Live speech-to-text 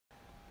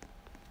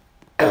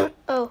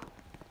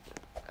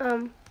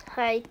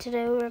Hi,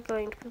 today we're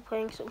going to be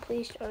playing some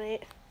Please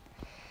Donate.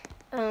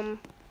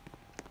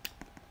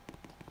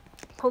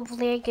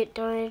 Hopefully I get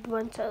donated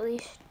once at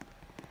least.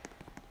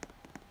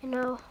 You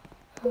know,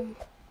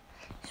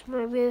 it's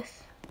my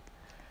booth.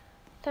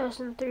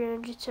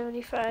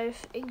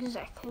 1,375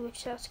 exactly,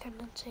 which that's kind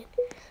of insane.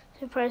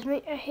 Surprise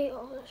me. I hate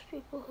all those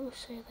people who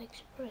say, like,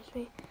 surprise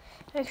me.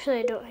 Actually,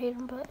 I don't hate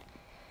them, but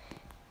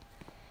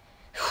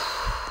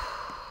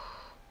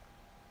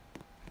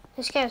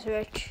this guy's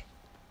rich.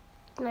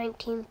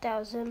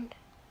 19,000.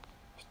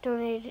 He's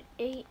donated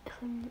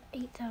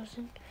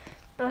 8,000.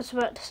 I was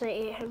about to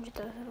say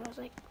 800,000. I was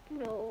like,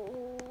 no.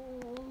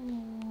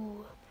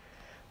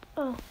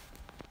 Oh,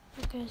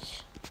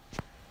 guys.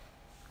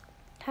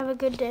 Have a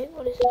good day.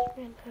 What is this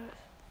man have?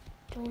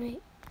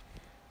 Donate.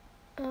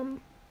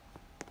 I'm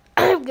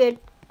good.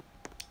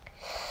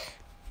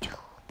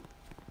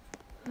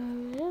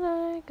 Where did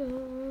I go?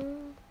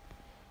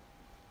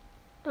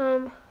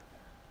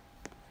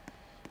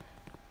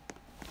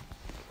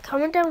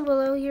 Comment down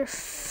below your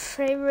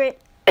favorite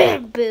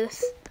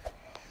booth.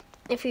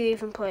 If you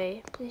even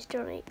play, please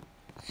donate.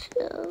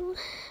 So,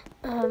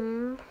 I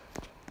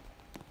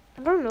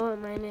don't know what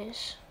mine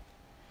is.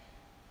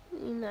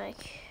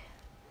 Like,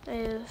 I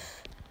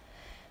have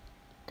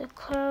the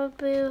cloud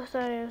booth,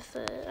 I have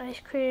the ice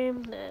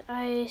cream, the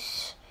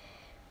ice,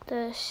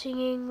 the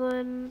singing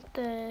one,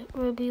 the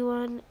Ruby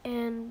one,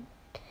 and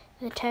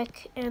the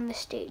tech and the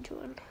stage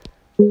one.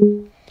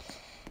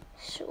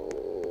 So,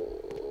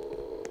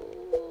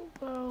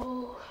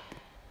 bro.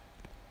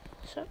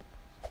 So,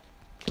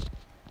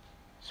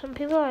 some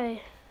people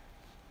I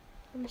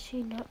want to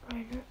see Nut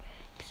Rider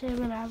because they have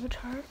an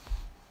avatar.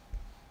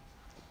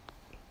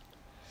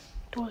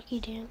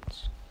 Dorky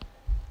dance.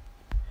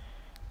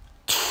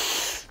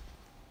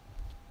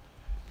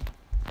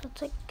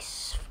 That's like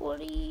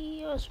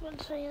 40, I was about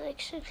to say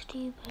like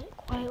 60, but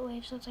Quiet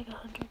Waves, that's like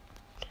 100.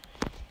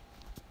 I've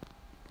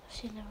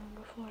seen that one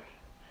before.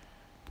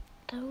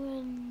 That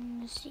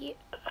one's, yeah,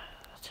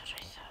 that's what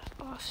I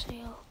thought, off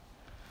sale.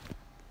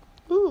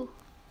 Ooh,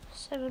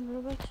 7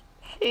 Robux.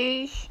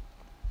 Sheesh.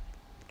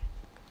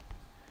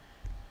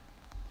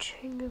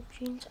 Chain of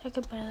jeans, I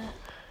could buy that.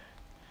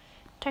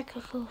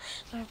 Technical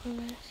sniper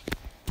mask.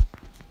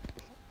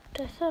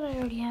 I thought I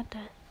already had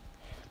that.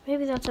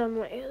 Maybe that's on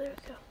my other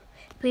account.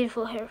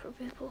 Beautiful hair for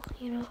people,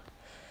 you know.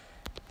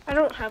 I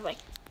don't have like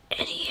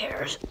any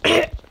hairs,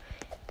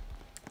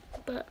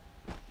 but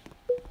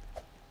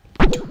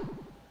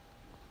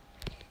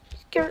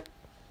skirt.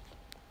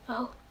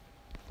 Oh,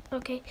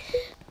 okay.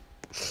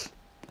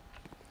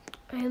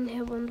 I only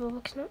have one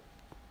Robux now.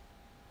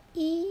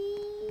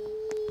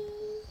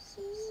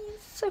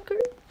 Sucker.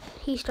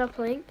 He stopped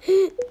playing.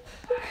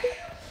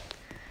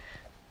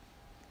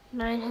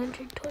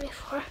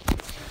 924.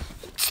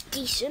 It's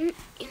decent,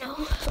 you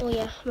know. Oh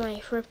yeah,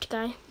 my ripped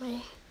guy,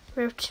 my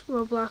ripped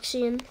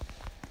Robloxian.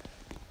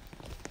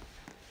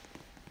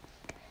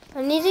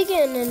 I need to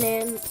get a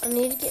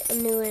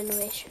new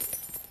animation.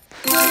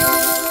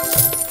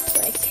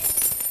 Like,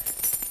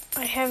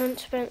 I haven't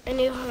spent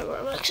any of my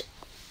Robux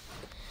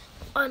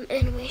on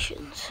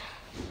animations.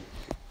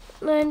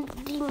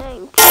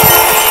 99.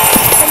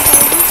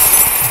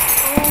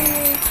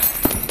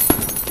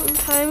 One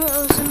time I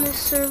was in this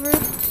server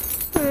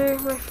where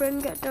my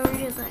friend got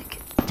donated like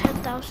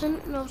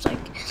 10,000, and I was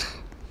like,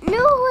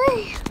 no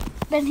way!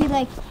 Then he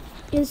like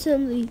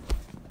instantly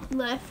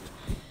left.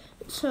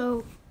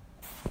 So,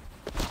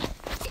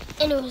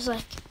 and it was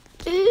like,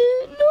 no!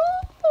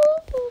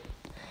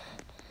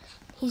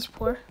 He's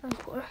poor, I'm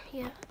poor,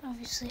 yeah,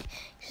 obviously,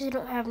 because I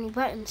don't have any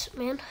buttons,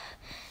 man.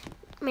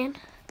 How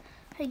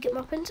do you get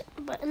my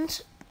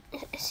buttons?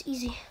 It's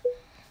easy.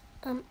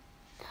 Oh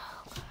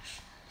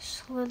gosh.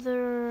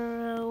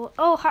 Slither.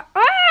 Oh,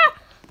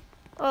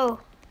 oh.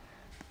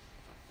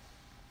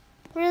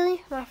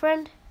 Really? My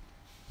friend?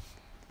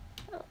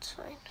 Oh, it's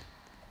fine.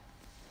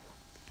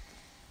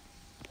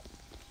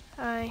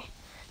 Hi.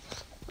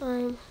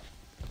 I'm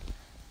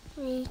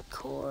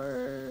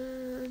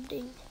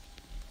recording.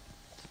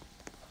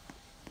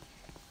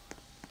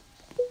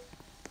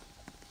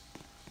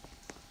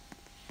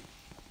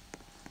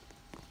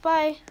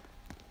 Bye.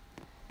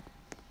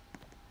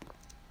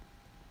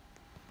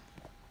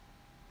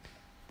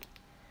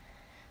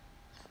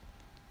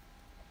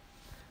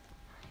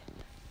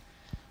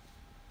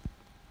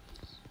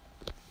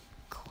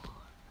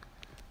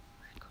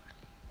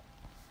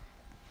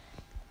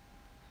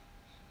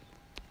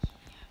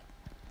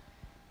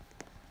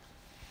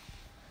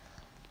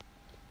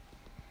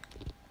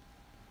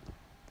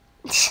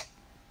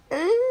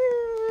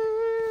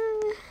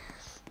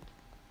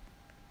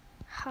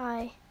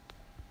 Hi.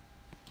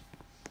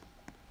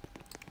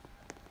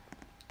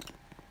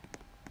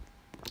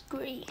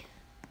 Agree.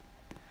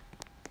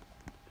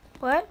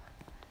 What?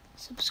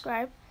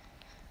 Subscribe.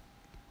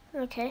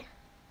 Okay.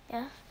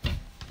 Yeah.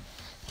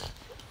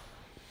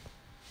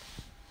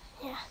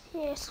 Yeah,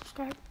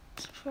 subscribe.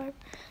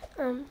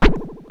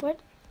 What?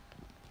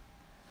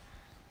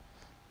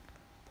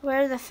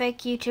 Where's the fake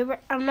YouTuber?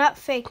 I'm not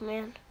fake,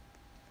 man.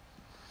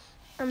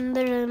 I'm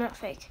literally not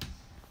fake.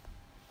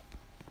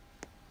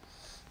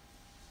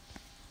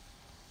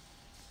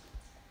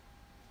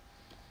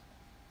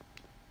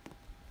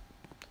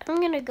 I'm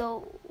gonna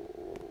go.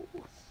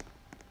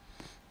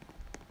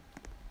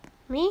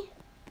 Me?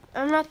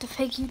 I'm not the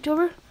fake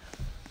YouTuber.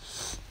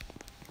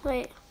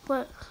 Wait,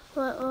 what?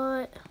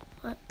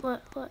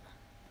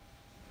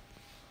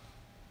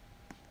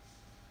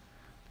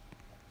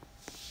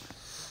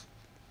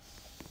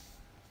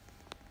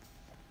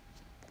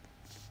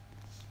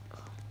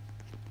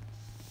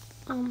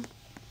 Um.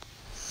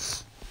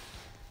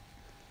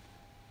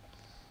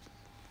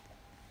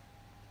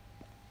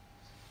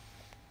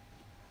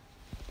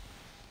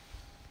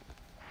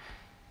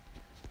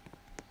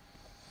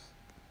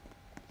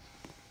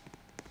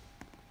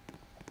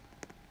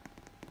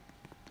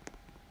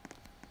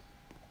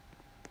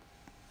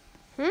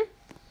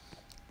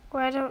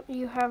 Why don't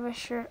you have a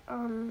shirt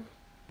on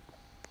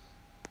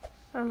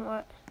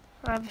what?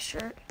 I have a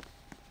shirt.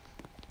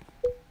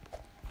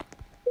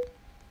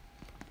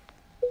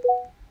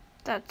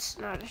 That's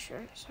not a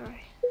shirt,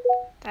 sorry.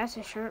 That's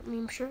a shirt,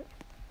 meme shirt.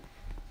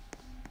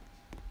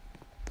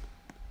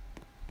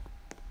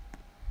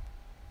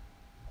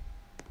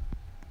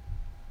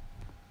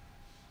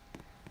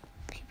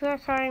 People are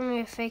calling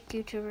me a fake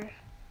YouTuber.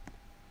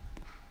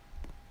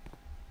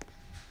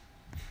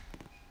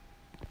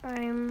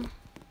 I'm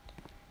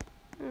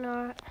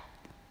not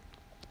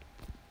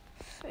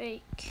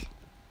fake.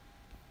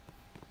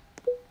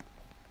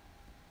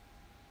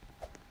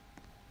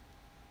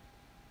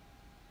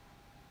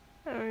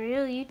 I'm a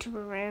real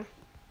YouTuber, man.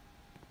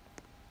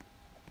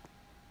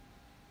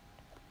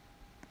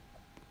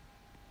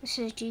 This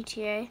is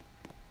GTA.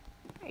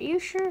 Are you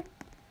sure?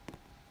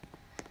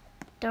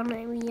 Don't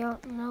let me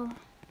out, no,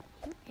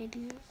 you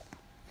idiot.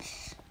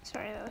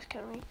 Sorry, that was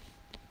kind of weak.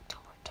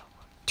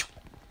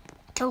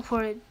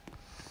 Teleported.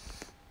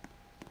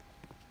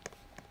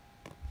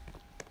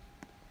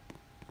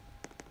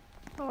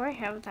 Oh, I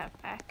have that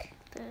back.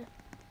 The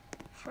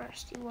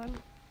frosty one.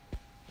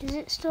 Is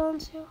it still on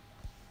sale?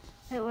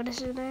 Wait, what is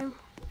his name?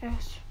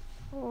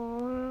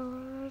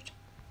 S-Word.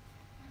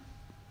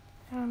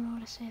 I don't know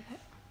how to say that.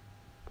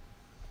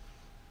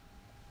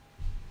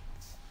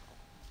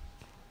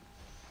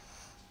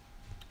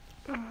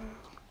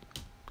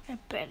 I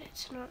bet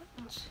it's not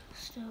on sale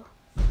still.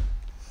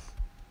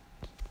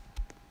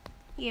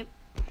 Yep.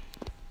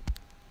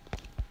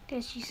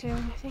 Did you say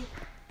anything?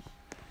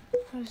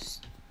 Oh,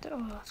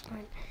 that's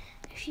fine.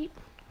 If you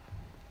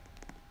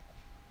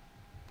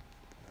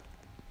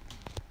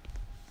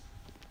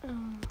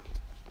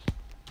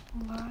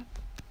lots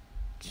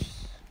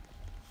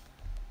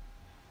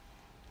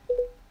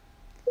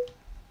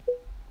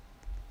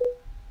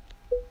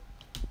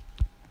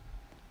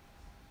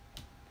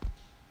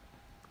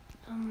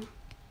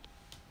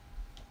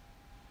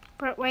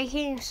but why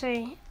can't you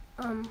say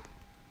oh,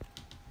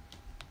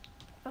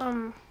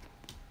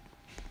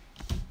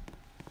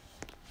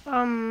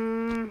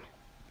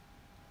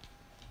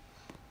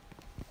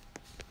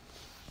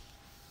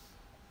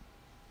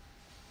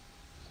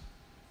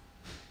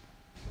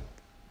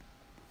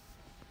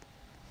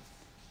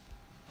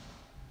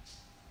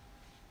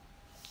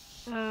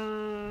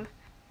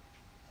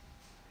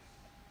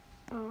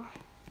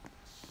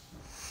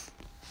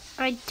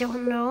 I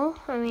don't know.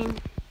 I mean,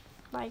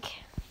 like,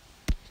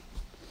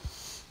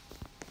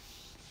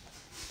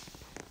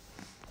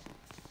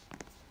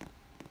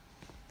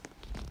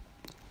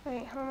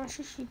 wait, how much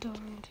is she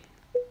donated?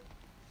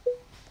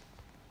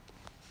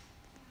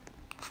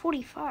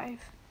 45.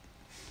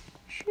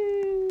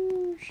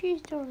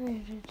 She's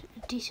donated a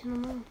decent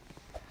amount.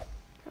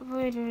 I've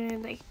probably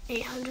donated like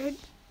 800.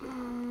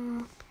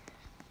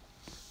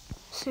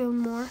 Soon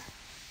more.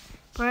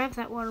 But I have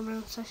that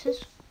watermelon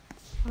slices.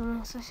 What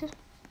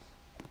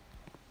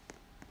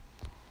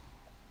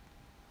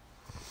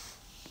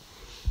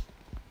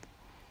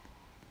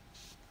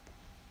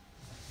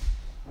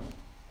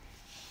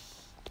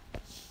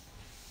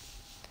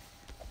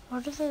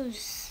are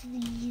those?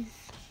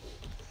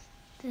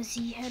 The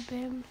Z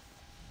headband?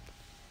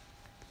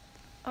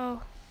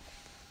 Oh,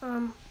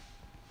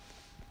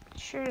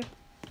 sure.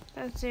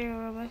 That's 0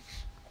 Robux.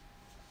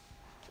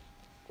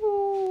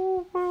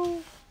 Ooh,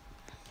 bro.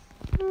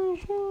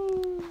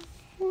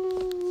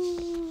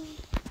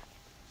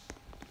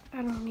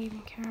 I don't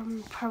even care.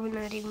 I'm probably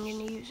not even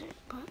gonna use it,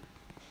 but.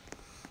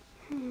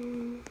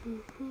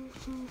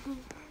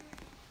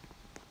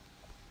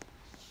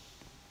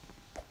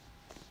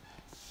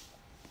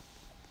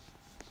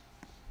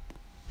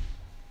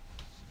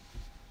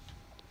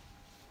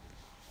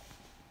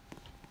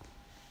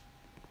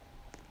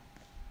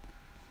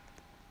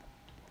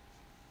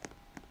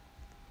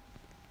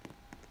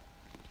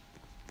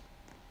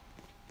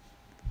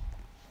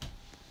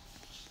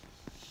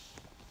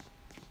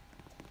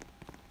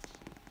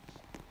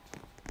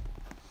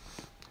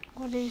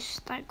 What is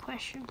that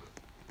question?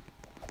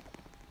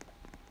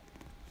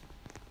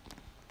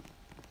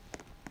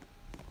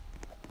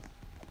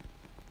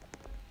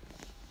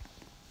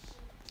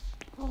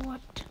 What?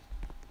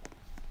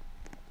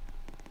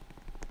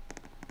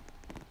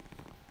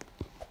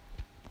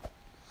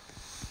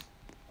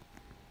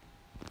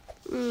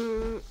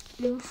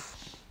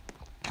 Oof.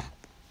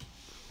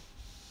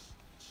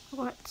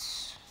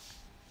 What's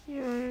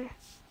your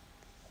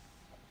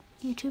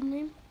YouTube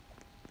name.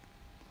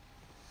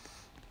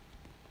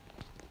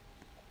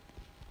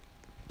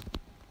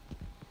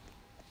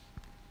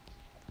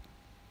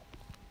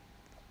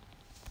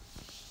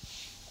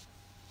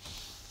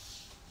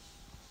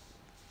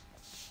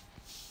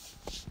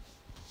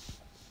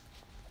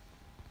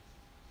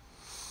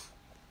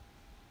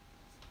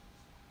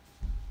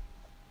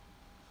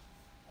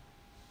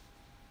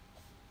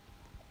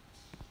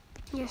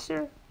 Yes,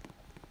 sir.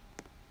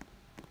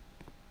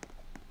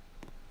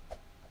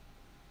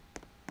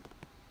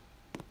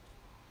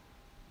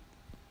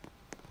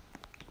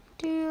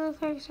 Do you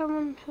look like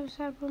someone who's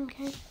had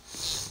 1K?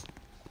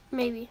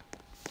 Maybe.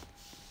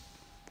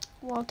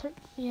 Walter,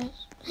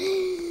 yes.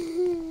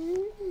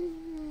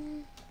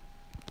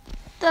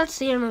 That's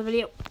the end of the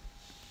video.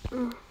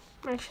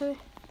 Actually,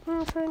 I'm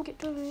gonna try and get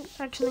to it.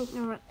 Actually,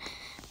 never mind.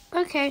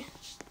 Okay.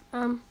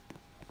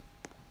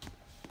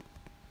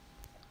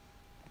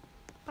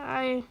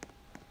 Bye.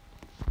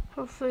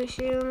 Hopefully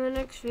see you in the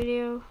next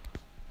video.